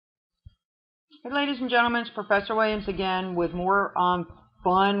Hey, ladies and gentlemen, it's Professor Williams again with more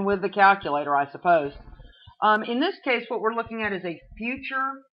fun with the calculator, I suppose. In this case, what we're looking at is a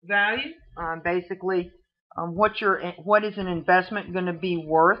future value. Basically, what is an investment going to be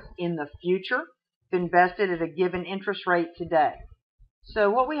worth in the future if invested at a given interest rate today? So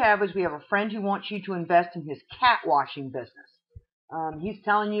what we have is we have a friend who wants you to invest in his cat washing business. He's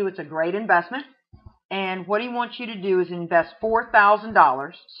telling you it's a great investment. And what he wants you to do is invest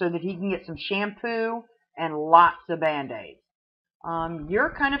 $4,000 so that he can get some shampoo and lots of Band-Aids.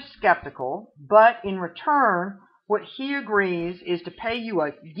 You're kind of skeptical, but in return, what he agrees is to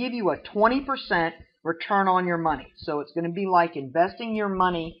give you a 20% return on your money. So it's going to be like investing your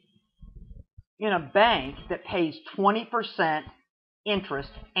money in a bank that pays 20%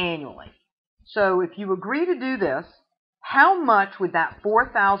 interest annually. So if you agree to do this, how much would that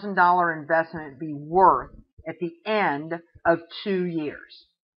 $4,000 investment be worth at the end of 2 years?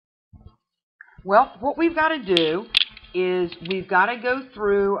 Well, what we've got to do is we've got to go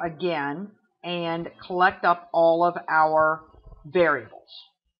through again and collect up all of our variables.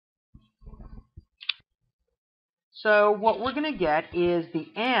 So what we're going to get is the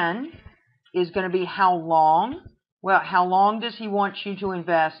N is going to be how long. Well, how long does he want you to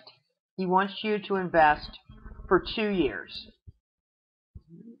invest? He wants you to invest for 2 years.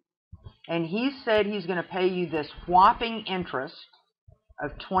 And he said he's going to pay you this whopping interest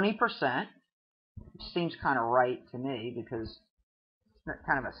of 20%, which seems kind of right to me because it's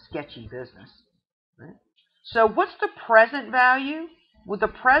kind of a sketchy business. Right? So what's the present value? Well, the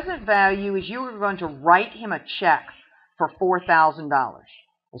present value is you are going to write him a check for $4,000.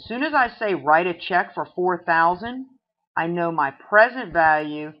 As soon as I say write a check for $4,000, I know my present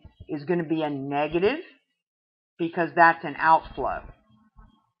value is going to be a negative, because that's an outflow.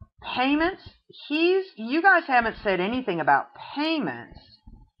 Payments, you guys haven't said anything about payments.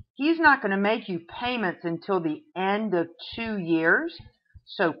 He's not going to make you payments until the end of 2 years.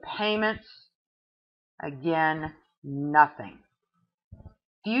 So payments, again, nothing.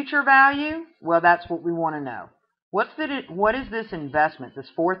 Future value, well, that's what we want to know. What is this investment, this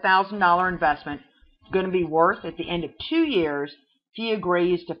 $4,000 investment, going to be worth at the end of 2 years if he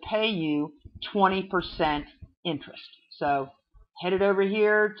agrees to pay you 20% interest? So headed over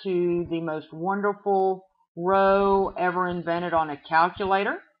here to the most wonderful row ever invented on a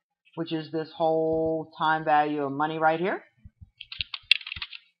calculator, which is this whole time value of money right here.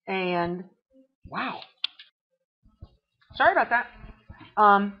 And wow, sorry about that.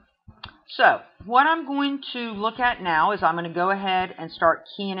 So what I'm going to look at now is I'm going to go ahead and start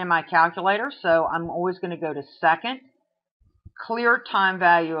keying in my calculator. So I'm always going to go to second, clear time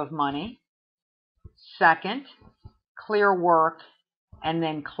value of money, second, clear work, and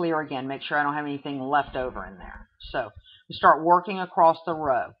then clear again. Make sure I don't have anything left over in there. So we start working across the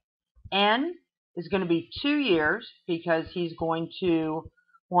row. N is going to be 2 years because he's going to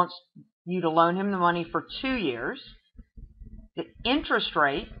wants you to loan him the money for 2 years. The interest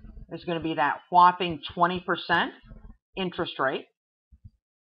rate is going to be that whopping 20% interest rate.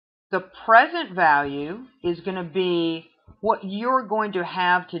 The present value is going to be what you're going to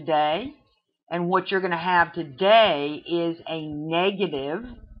have today. And what you're going to have today is a negative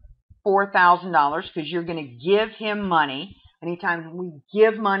 $4,000 because you're going to give him money. Anytime we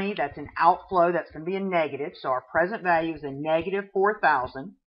give money, that's an outflow. That's going to be a negative. So our present value is a negative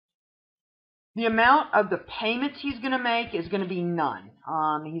 $4,000. The amount of the payments he's going to make is going to be none.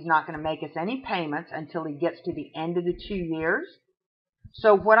 He's not going to make us any payments until he gets to the end of the 2 years.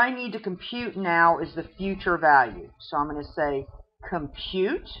 So what I need to compute now is the future value. So I'm going to say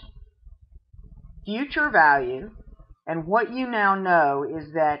compute future value, and what you now know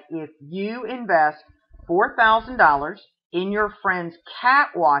is that if you invest $4,000 in your friend's cat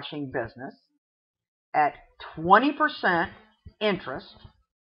washing business at 20% interest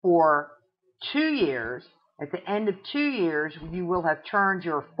for 2 years, at the end of 2 years, you will have turned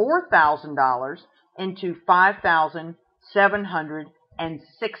your $4,000 into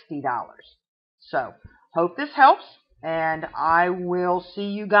 $5,760. So, hope this helps, and I will see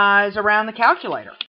you guys around the calculator.